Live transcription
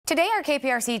Today, our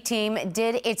KPRC team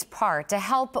did its part to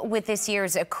help with this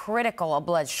year's critical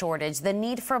blood shortage. The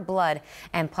need for blood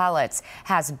and platelets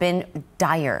has been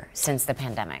dire since the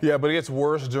pandemic. Yeah, but it gets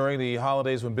worse during the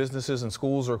holidays when businesses and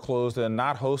schools are closed and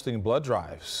not hosting blood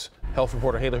drives. Health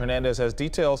reporter Haley Hernandez has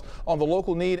details on the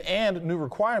local need and new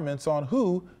requirements on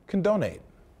who can donate.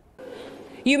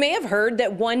 You may have heard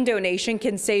that one donation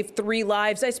can save 3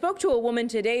 lives. I spoke to a woman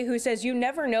today who says you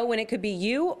never know when it could be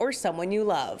you or someone you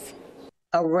love.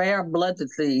 A rare blood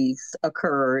disease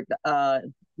occurred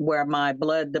where my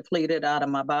blood depleted out of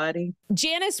my body.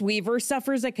 Janice Weaver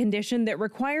suffers a condition that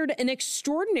required an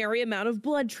extraordinary amount of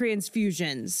blood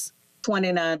transfusions.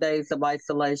 29 days of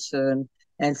isolation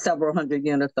and several hundred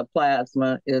units of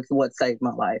plasma is what saved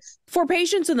my life. For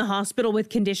patients in the hospital with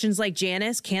conditions like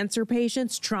Janice, cancer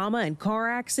patients, trauma and car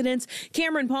accidents,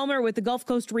 Cameron Palmer with the Gulf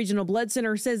Coast Regional Blood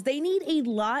Center says they need a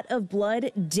lot of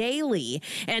blood daily.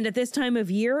 And at this time of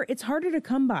year, it's harder to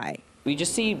come by. We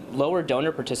just see lower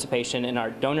donor participation in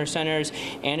our donor centers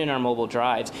and in our mobile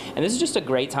drives. And this is just a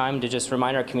great time to just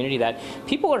remind our community that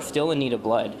people are still in need of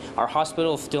blood. Our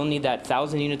hospitals still need that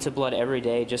 1,000 units of blood every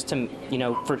day just to,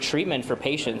 for treatment for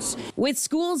patients. With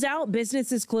schools out,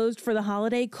 businesses closed for the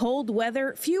holiday, cold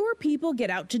weather, fewer people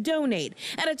get out to donate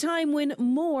at a time when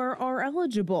more are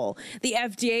eligible. The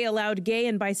FDA allowed gay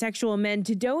and bisexual men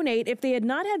to donate if they had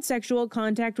not had sexual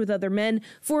contact with other men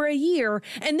for a year,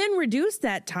 and then reduced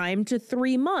that time to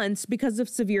 3 months because of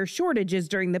severe shortages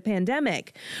during the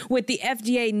pandemic, with the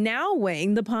FDA now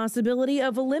weighing the possibility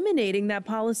of eliminating that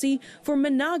policy for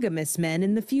monogamous men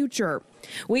in the future.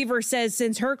 Weaver says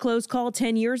since her close call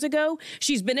 10 years ago,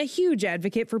 she's been a huge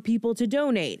advocate for people to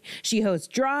donate. She hosts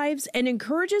drives and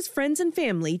encourages friends and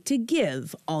family to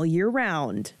give all year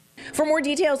round. For more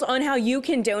details on how you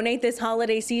can donate this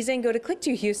holiday season, go to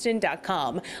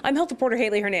click2houston.com. I'm health reporter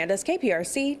Haley Hernandez,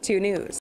 KPRC 2 News.